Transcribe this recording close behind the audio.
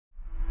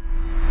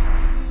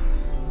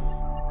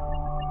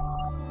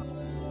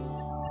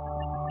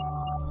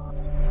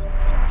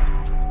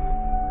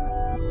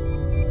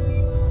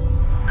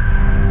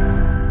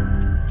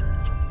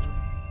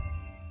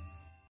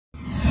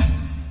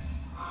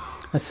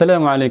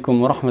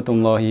Assalamualaikum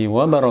warahmatullahi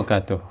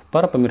wabarakatuh.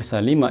 Para pemirsa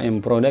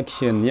 5M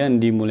Production yang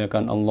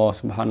dimuliakan Allah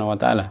Subhanahu wa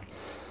taala.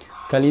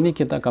 Kali ini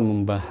kita akan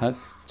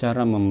membahas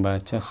cara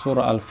membaca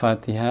surah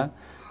Al-Fatihah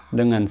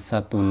dengan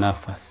satu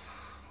nafas.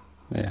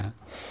 Ya.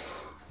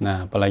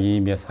 Nah,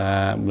 apalagi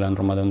biasa bulan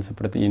Ramadan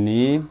seperti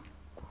ini,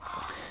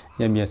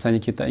 ya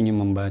biasanya kita ingin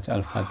membaca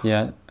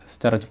Al-Fatihah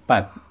secara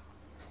cepat.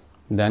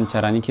 Dan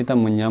caranya kita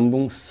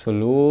menyambung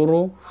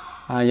seluruh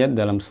ayat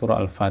dalam surah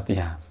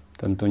Al-Fatihah.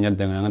 Tentunya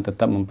dengan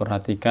tetap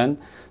memperhatikan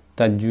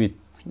tajwid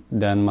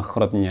dan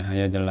makhrajnya,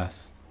 ya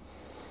jelas.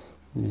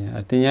 Ya,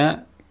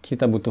 artinya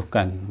kita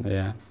butuhkan,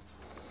 ya.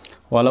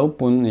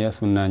 Walaupun ya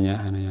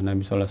sunnahnya ya,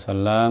 Nabi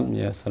SAW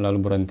ya selalu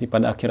berhenti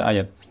pada akhir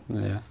ayat,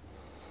 ya.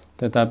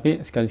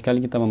 Tetapi sekali-sekali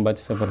kita membaca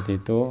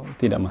seperti itu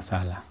tidak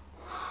masalah.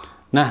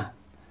 Nah,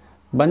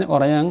 banyak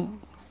orang yang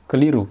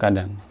keliru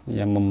kadang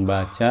yang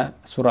membaca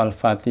surah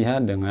Al-Fatihah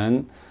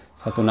dengan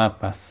satu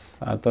nafas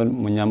atau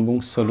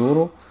menyambung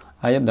seluruh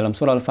ayat dalam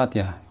surah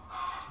Al-Fatihah.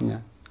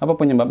 Ya. Apa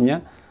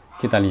penyebabnya?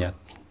 Kita lihat.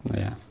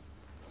 Ya.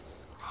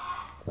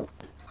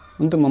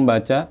 Untuk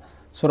membaca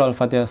surah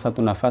Al-Fatihah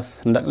satu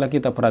nafas, hendaklah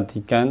kita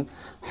perhatikan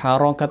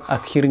harokat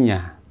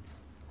akhirnya.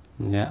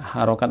 Ya,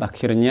 harokat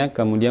akhirnya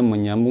kemudian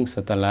menyambung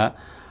setelah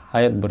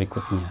ayat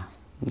berikutnya.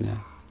 Ya.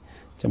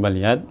 Coba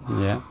lihat.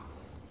 Ya.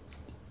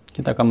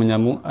 Kita akan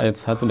menyambung ayat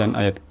 1 dan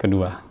ayat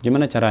kedua.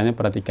 Gimana caranya?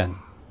 Perhatikan.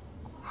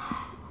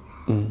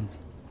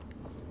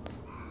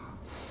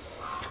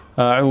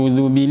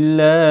 A'udzu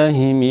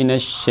billahi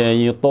minasy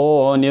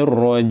syaithanir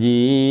rajim.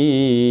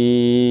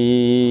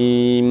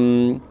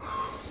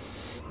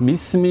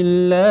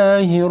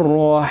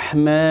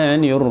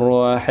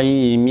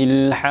 Bismillahirrahmanirrahim.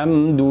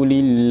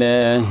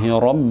 Alhamdulillahi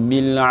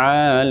rabbil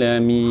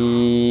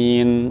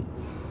alamin.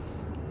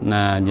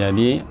 Nah,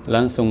 jadi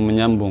langsung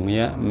menyambung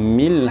ya,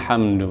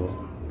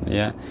 milhamdu.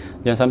 Ya,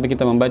 jangan sampai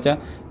kita membaca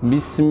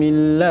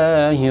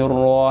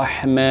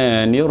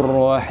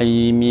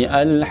Bismillahirrahmanirrahim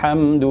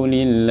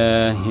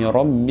Alhamdulillahi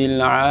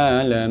rabbil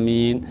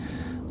alamin,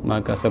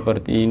 maka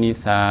seperti ini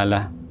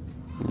salah,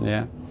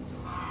 ya.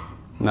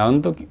 Nah,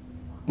 untuk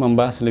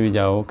membahas lebih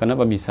jauh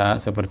kenapa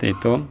bisa seperti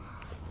itu,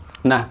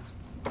 nah,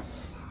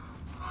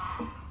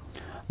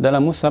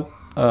 dalam mushaf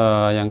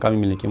yang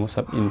kami miliki,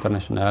 mushaf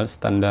internasional,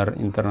 standar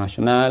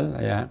internasional,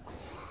 ya,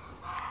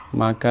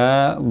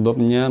 maka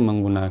dhabnya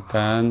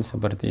menggunakan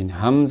seperti ini.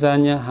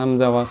 Hamzanya,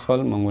 hamzah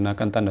wasol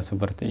menggunakan tanda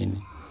seperti ini.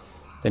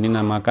 Jadi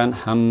namakan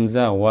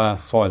hamzah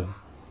wasol.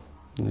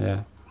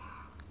 Ya.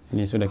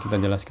 Ini sudah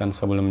kita jelaskan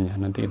sebelumnya.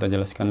 Nanti kita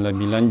jelaskan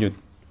lebih lanjut.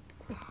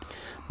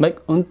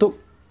 Baik, untuk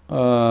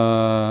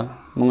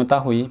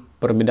mengetahui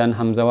perbedaan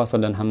hamzah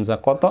wasol dan hamzah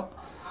qata'.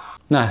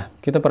 Nah,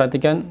 kita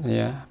perhatikan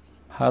ya,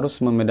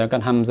 harus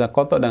membedakan hamzah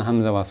qata' dan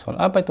hamzah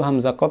wasol. Apa itu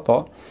hamzah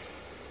qata'?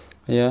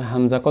 Ya,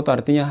 hamzah qata'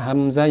 artinya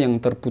hamzah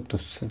yang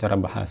terputus secara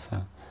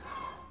bahasa.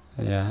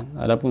 Ya,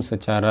 adapun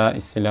secara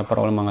istilah para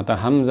ulama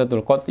mengatakan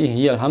hamzatul qat'i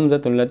hiyal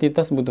hamzatul lati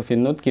tasbutu fi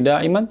nutqi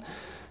da'iman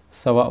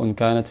sawa'un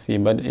kanat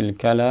fi bad'il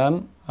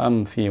kalam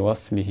am fi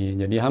waslihi.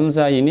 Jadi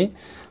hamzah ini,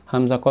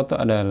 hamzah qata'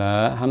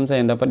 adalah hamzah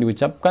yang dapat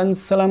diucapkan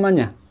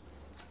selamanya,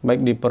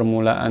 baik di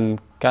permulaan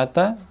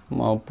kata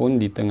maupun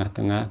di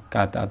tengah-tengah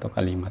kata atau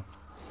kalimat.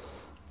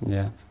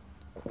 Ya.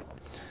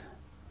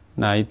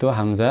 Nah, itu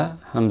hamzah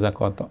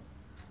qata'.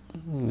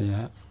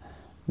 Ya.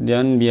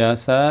 Dan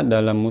biasa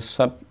dalam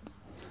mushaf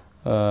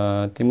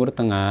Timur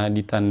Tengah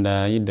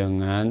ditandai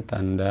dengan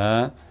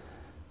tanda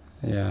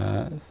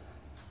ya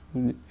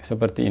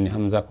seperti ini,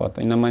 hamzah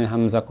qata'. Ini namanya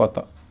hamzah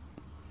qata',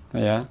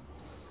 ya,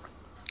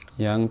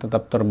 yang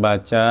tetap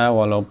terbaca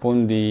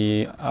walaupun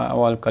di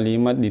awal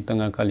kalimat, di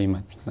tengah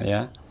kalimat,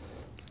 ya.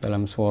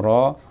 Dalam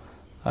surah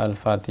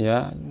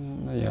Al-Fatihah,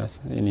 ya,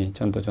 ini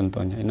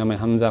contoh-contohnya. Ini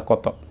namanya hamzah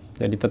qata'.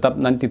 Jadi tetap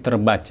nanti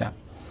terbaca.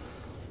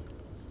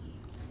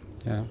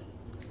 Ya.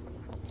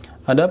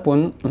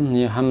 Adapun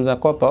ya hamzah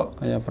qata',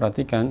 ya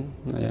perhatikan,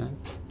 ya.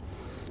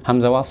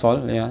 Hamzah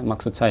wasol, ya,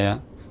 maksud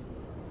saya.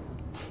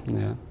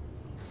 Ya.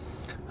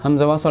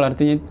 Hamzah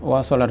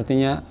wasol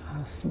artinya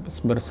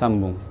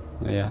bersambung,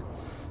 ya,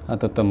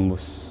 atau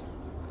tembus.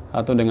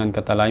 Atau dengan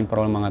kata lain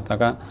para ulama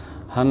mengatakan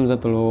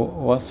hamzatul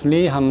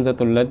wasli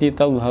hamzatul lati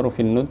tadhharu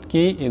fin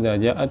nutqi idza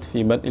ja'at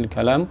fi bad'il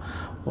kalam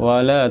wa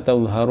la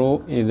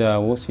tadhharu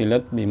idza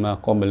wusilat bima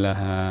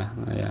qablaha.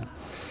 Ya.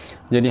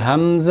 Jadi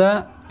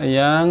hamzah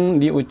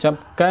yang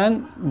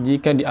diucapkan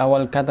jika di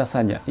awal kata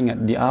saja.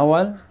 Ingat, di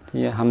awal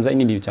ya hamzah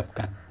ini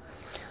diucapkan.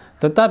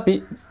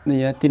 Tetapi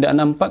ya tidak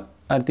nampak,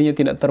 artinya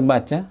tidak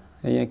terbaca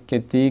ya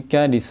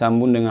ketika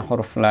disambung dengan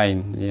huruf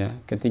lain, ya,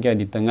 ketika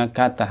di tengah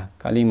kata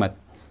kalimat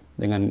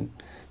dengan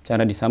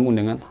cara disambung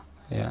dengan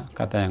ya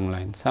kata yang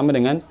lain. Sama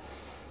dengan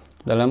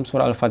dalam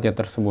surah Al-Fatihah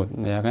tersebut,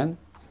 ya kan?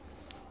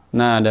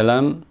 Nah,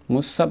 dalam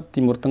mushaf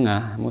Timur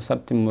Tengah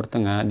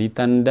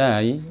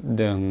ditandai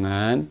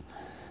dengan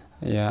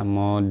ya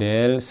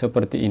model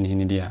seperti ini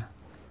dia.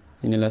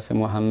 Inilah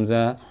semua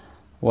hamzah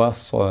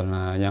wasol.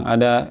 Nah, yang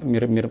ada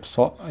mirip-mirip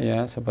so,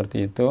 ya,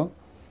 seperti itu.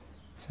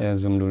 Saya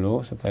zoom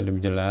dulu supaya lebih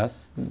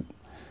jelas,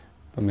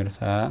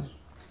 pemirsa.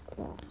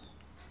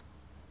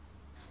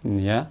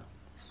 Ini ya.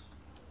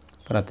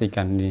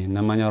 Perhatikan nih,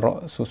 namanya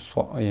ro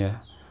susok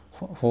ya,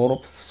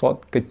 huruf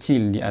sod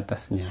kecil di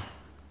atasnya.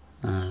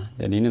 Nah,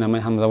 jadi ini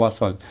namanya hamzah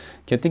wasol.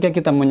 Ketika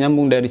kita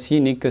menyambung dari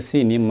sini ke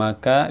sini,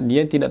 maka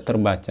dia tidak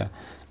terbaca.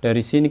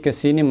 Dari sini ke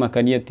sini,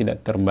 maka dia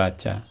tidak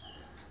terbaca.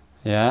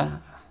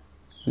 Ya,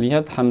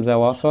 lihat hamzah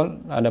wasol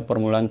ada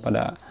permulaan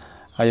pada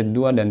ayat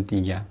 2 dan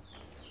 3.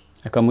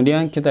 Nah,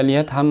 kemudian kita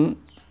lihat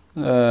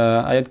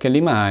ayat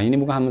kelima. Ini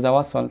bukan hamzah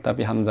wasol,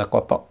 tapi hamzah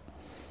kotok.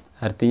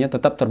 Artinya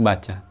tetap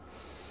terbaca.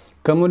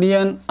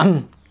 Kemudian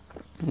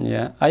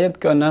ya, ayat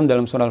ke-6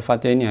 dalam surah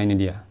Al-Fatihah ini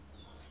dia.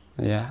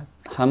 Ya,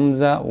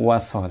 hamzah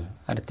wasol.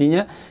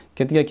 Artinya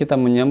ketika kita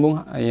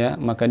menyambung ya,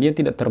 maka dia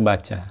tidak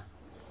terbaca.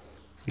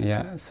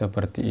 Ya,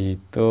 seperti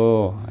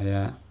itu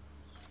ya.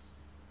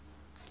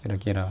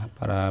 Kira-kira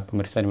para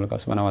pemirsa dimuliakan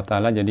Allah Subhanahu wa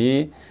taala,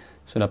 jadi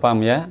sudah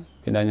paham ya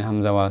bedanya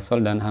hamzah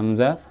wasol dan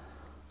hamzah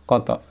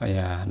kotok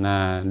ya.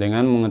 Nah,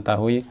 dengan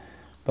mengetahui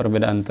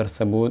perbedaan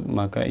tersebut,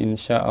 maka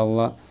insya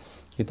Allah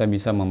kita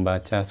bisa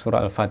membaca surah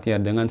Al-Fatihah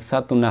dengan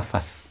satu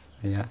nafas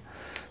ya.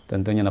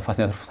 Tentunya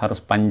nafasnya harus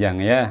panjang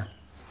ya.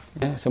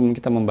 Sebelum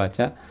kita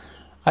membaca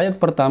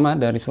ayat pertama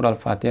dari surah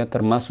Al-Fatihah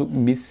termasuk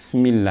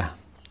bismillah.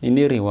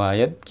 Ini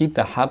riwayat kita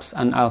Habs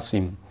an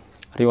Asim.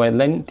 Riwayat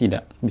lain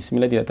tidak.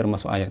 Bismillah tidak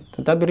termasuk ayat.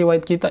 Tetapi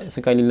riwayat kita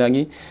sekali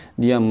lagi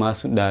dia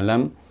masuk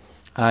dalam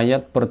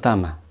ayat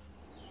pertama.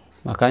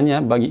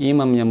 Makanya bagi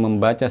imam yang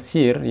membaca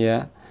sir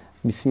ya,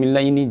 bismillah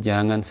ini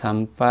jangan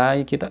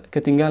sampai kita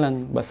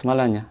ketinggalan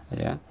basmalahnya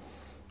ya.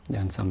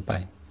 Jangan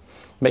sampai.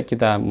 Baik,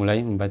 kita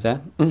mulai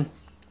membaca.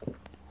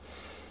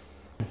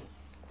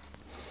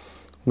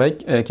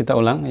 Baik, kita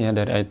ulang ya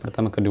dari ayat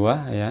pertama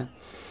kedua ya.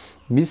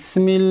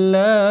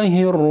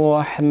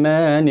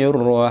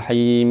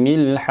 Bismillahirrahmanirrahim.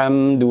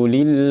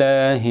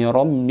 Alhamdulillahi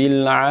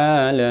rabbil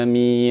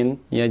alamin.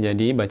 Ya,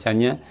 jadi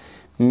bacanya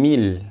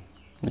mil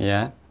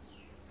ya.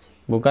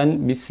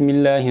 Bukan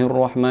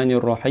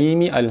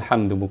bismillahirrahmanirrahim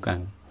alhamdu,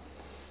 bukan.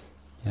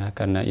 Ya,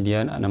 karena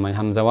dia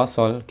namanya hamzah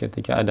wasol,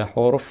 ketika ada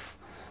huruf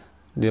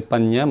di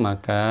depannya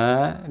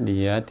maka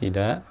dia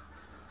tidak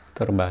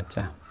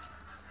terbaca.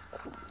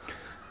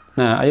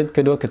 Nah, ayat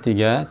kedua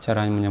ketiga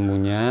cara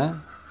menyambungnya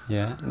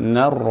ya,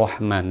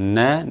 narrahman,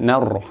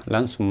 narroh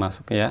langsung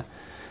masuk ya.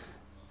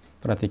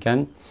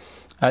 Perhatikan,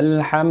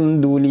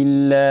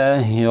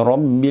 alhamdulillahi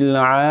rabbil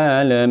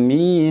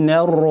alamin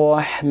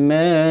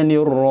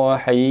arrahmanir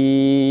rahim.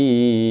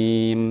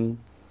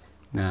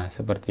 Nah,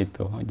 seperti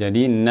itu.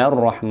 Jadi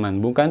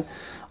narrahman, bukan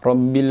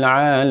rabbil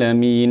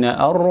alamin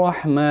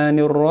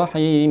arrahmanir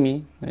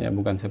rahim. Ya,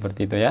 bukan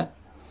seperti itu ya.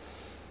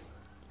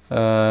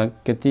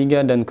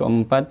 Ketiga dan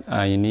keempat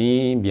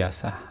ini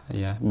biasa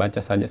ya, baca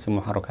saja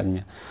semua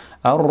harokatnya.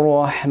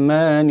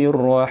 Ar-Rahmanir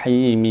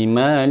Rahim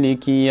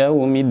Maliki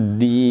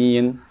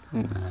Yaumiddin.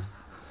 Nah,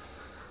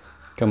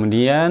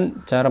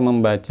 kemudian cara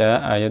membaca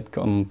ayat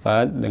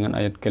keempat dengan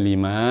ayat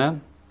kelima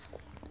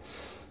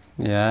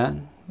ya,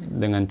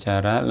 dengan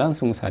cara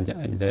langsung saja.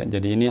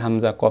 Jadi ini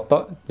hamzah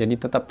kotok, jadi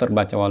tetap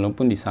terbaca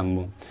walaupun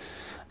disambung.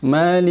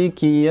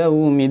 Maliki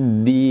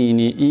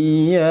yaumiddin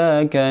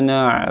iyyaka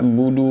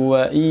na'budu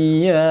wa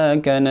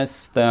iyyaka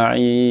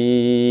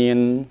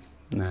nasta'in.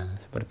 Nah,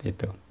 seperti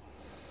itu.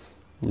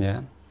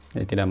 Ya,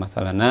 jadi tidak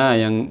masalah. Nah,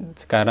 yang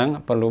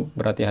sekarang perlu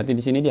berhati-hati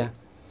di sini dia.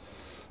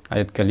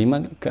 Ayat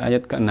kelima ke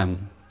ayat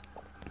keenam.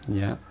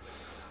 Ya.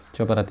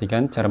 Coba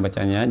perhatikan cara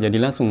bacanya. Jadi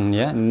langsung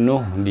ya,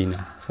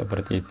 nuhdina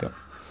seperti itu.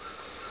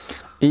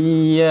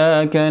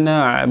 Iyyaka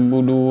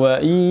na'budu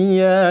wa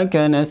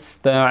iyyaka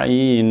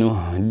nasta'in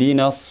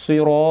ihdinas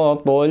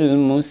siratal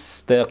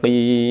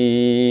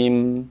mustaqim.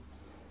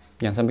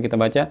 Yang sampai kita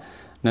baca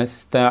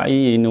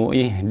nasta'inu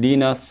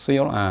ihdinas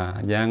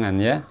siratal. Jangan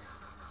ya.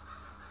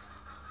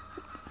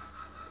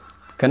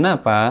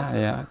 Kenapa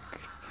ya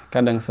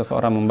kadang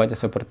seseorang membaca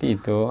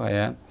seperti itu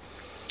ya?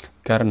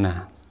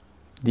 Karena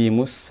di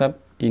mushaf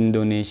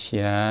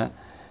Indonesia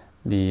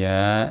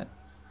dia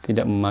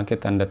tidak memakai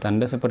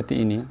tanda-tanda seperti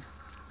ini.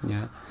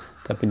 Ya,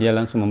 tapi dia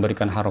langsung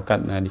memberikan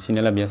harokat. Nah,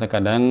 disinilah biasa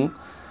kadang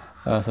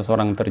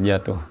seseorang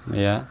terjatuh,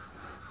 ya,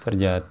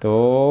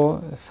 terjatuh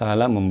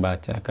salah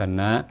membaca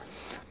karena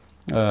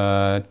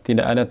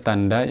tidak ada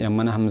tanda yang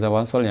mana hamzah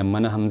wasol, yang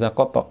mana hamzah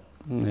kotok.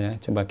 Ya,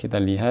 coba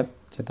kita lihat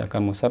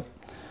cetakan mushaf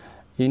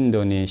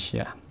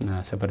Indonesia.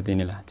 Nah, seperti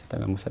inilah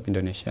cetakan mushaf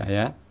Indonesia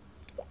ya.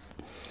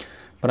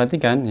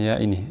 Perhatikan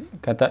ya, ini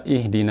kata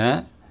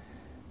ihdina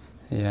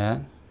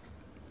ya,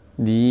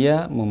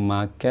 dia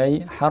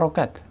memakai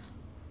harokat.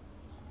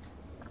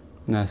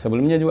 Nah,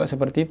 sebelumnya juga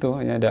seperti itu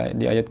ya, ada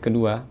di ayat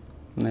kedua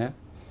ya.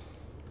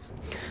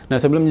 Nah,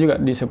 sebelumnya juga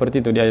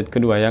seperti itu di ayat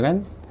kedua ya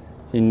kan.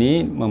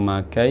 Ini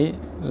memakai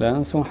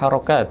langsung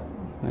harokat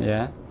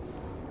ya.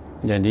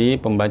 Jadi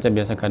pembaca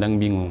biasa kadang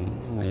bingung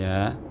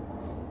ya.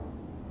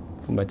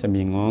 Pembaca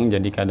bingung,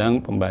 jadi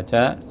kadang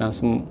pembaca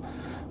langsung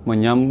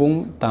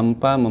menyambung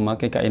tanpa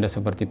memakai kaidah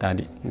seperti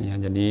tadi ya.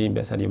 Jadi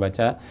biasa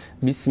dibaca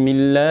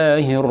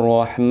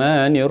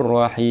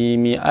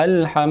bismillahirrahmanirrahim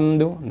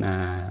alhamdu.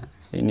 Nah,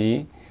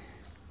 ini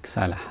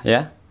salah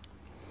ya.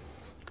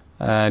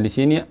 Di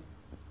sini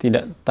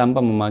tidak tanpa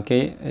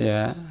memakai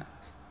ya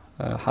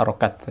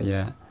harokat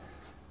ya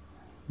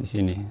di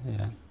sini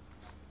ya.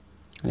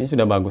 Ini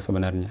sudah bagus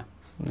sebenarnya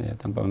ya,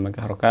 tanpa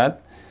memakai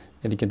harokat.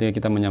 Jadi ketika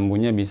kita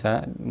menyambungnya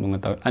bisa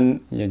mengetahui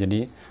ya,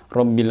 jadi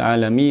Rabbil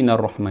alamin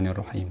ar-rahmanir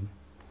rahim.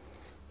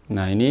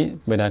 Nah, ini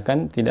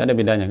bedakan, tidak ada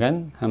bedanya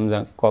kan,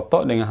 hamzah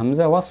kotok dengan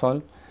hamzah wasol.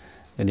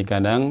 Jadi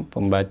kadang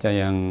pembaca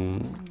yang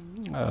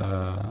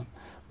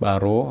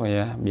baru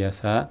ya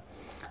biasa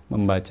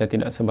membaca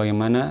tidak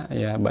sebagaimana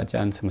ya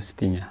bacaan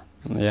semestinya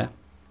ya.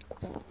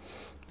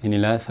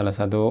 Inilah salah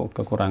satu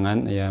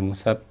kekurangan ya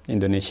mushaf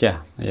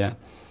Indonesia ya.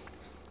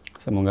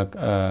 Semoga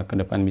ke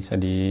depan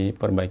bisa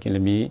diperbaiki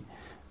lebih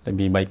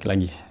baik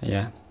lagi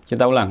ya.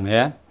 Kita ulang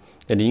ya.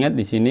 Jadi ingat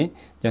di sini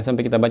jangan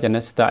sampai kita baca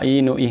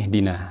nasta'inu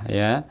ihdina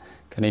ya.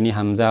 Karena ini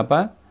hamzah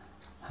apa?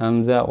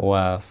 Hamzah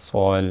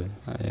wasol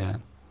ya.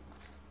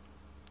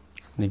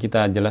 Ini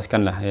kita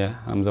jelaskanlah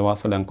ya, hamzah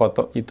wasol dan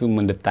kotok itu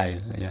mendetail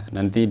ya.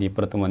 Nanti di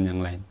pertemuan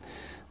yang lain,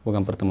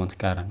 bukan pertemuan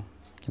sekarang.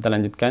 Kita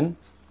lanjutkan.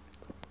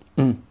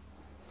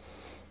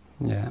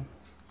 Ya.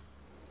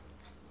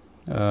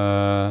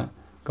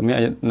 Kemudian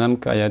ayat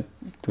 6 ke ayat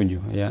 7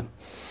 ya.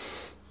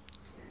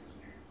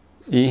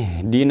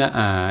 Ihdina,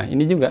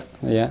 ini juga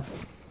ya.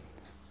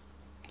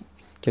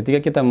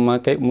 Ketika kita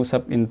memakai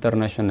mushaf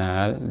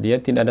internasional,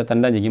 dia tidak ada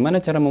tandanya. Gimana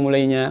cara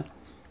memulainya?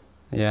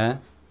 Ya.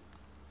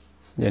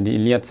 Jadi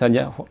lihat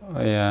saja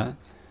ya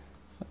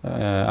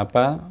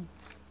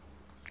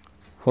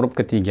huruf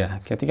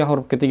ketiga. Ketika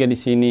huruf ketiga di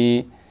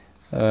sini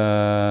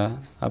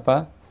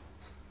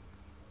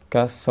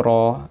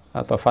kasroh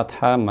atau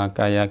fathah,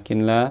 maka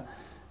yakinlah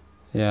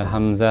ya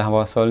hamzah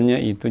wasolnya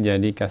itu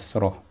jadi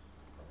kasroh.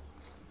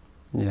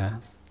 Ya,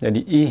 jadi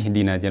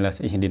ihdina,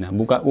 jelas ihdina,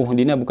 bukan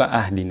uhdina, bukan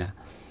ahdina.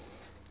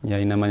 Ya,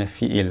 ini namanya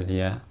fiil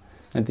ya.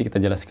 Nanti kita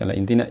jelaskanlah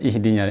intinya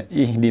ihdina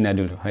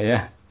dulu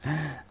ya.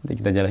 Nanti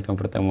kita jelaskan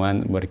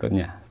pertemuan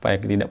berikutnya supaya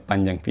tidak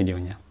panjang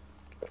videonya.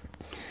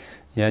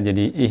 Ya,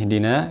 jadi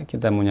ihdina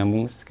kita mau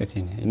nyambung ke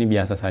sini. Ini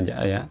biasa saja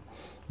ya.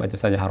 Baca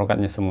saja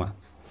harokatnya semua.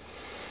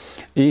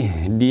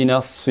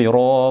 Ihdinas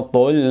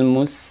siratal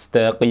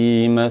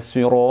mustaqim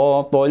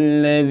siratal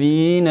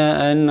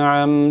ladzina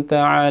an'amta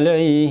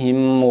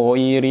 'alaihim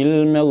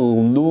ghairil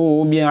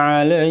maghdubi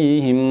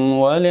 'alaihim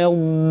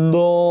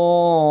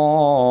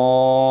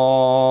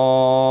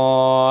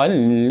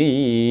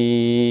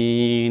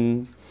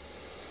waladdallin.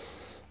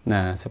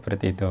 Nah,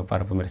 seperti itu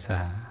para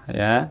pemirsa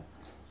ya.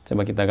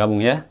 Coba kita gabung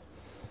ya.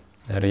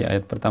 Dari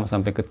ayat pertama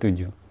sampai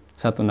ke-7.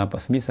 Satu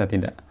nafas, bisa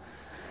tidak?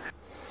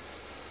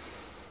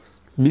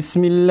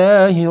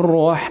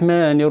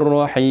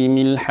 Bismillahirrahmanirrahim.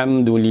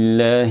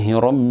 Alhamdulillahi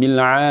rabbil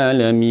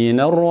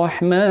alamin.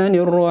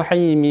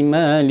 Arrahmanirrahim.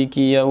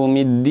 Maliki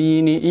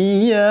yaumiddin.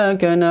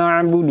 Iyyaka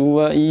na'budu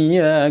wa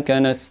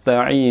iyyaka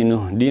nasta'in.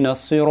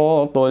 Ihdinas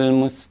siratal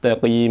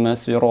mustaqim.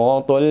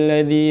 Siratal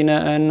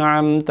ladzina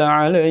an'amta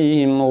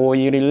 'alaihim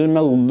ghairil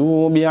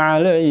maghdubi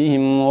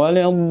 'alaihim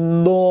waladdallin.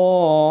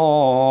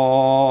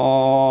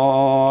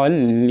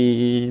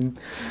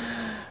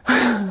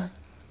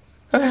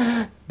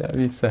 Tidak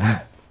bisa.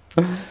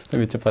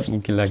 Lebih cepat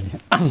mungkin lagi.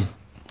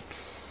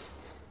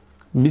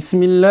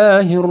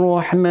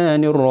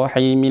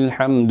 Bismillahirrahmanirrahim.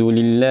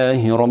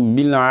 Alhamdulillahi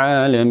rabbil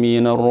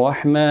alamin.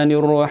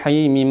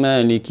 Arrahmanirrahim.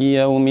 Maliki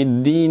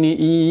yaumiddin.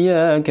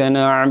 Iyyaka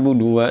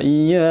na'budu wa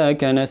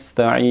iyyaka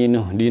nasta'in.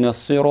 Ihdinas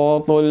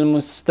siratal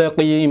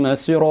mustaqim.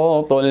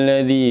 Siratal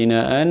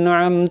ladzina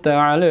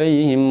an'amta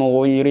 'alaihim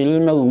ghairil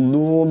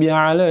maghdubi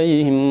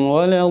 'alaihim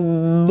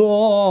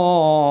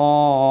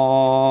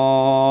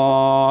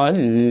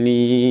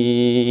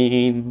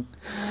waladdallin.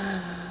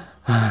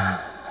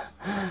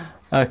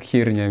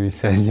 Akhirnya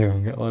bisa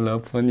juga,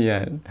 walaupun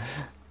ya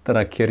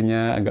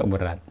terakhirnya agak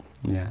berat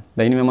ya.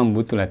 Dan ini memang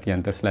butuh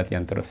latihan terus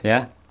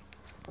ya.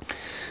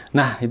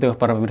 Nah, itu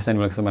para pemirsa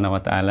yang dimuliakan Subhanahu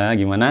wa taala,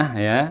 gimana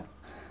ya?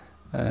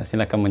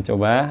 Silakan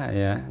mencoba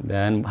ya,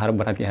 dan harus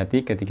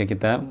berhati-hati ketika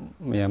kita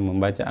ya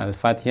membaca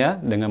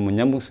Al-Fatihah dengan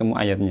menyambung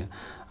semua ayatnya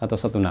atau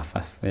satu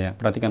nafas ya.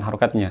 Perhatikan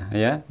harokatnya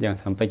ya,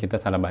 jangan sampai kita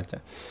salah baca.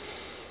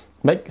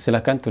 Baik,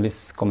 silahkan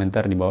tulis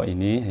komentar di bawah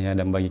ini ya,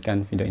 dan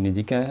bagikan video ini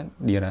jika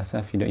dirasa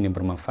video ini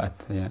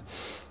bermanfaat ya.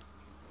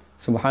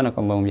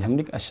 Subhanakallahumma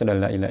bihamdik asyhadu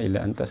an la ilaha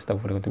illa anta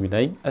astaghfiruka wa atubu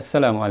ilaik.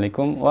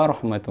 Assalamualaikum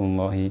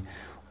warahmatullahi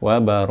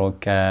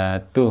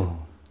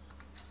wabarakatuh.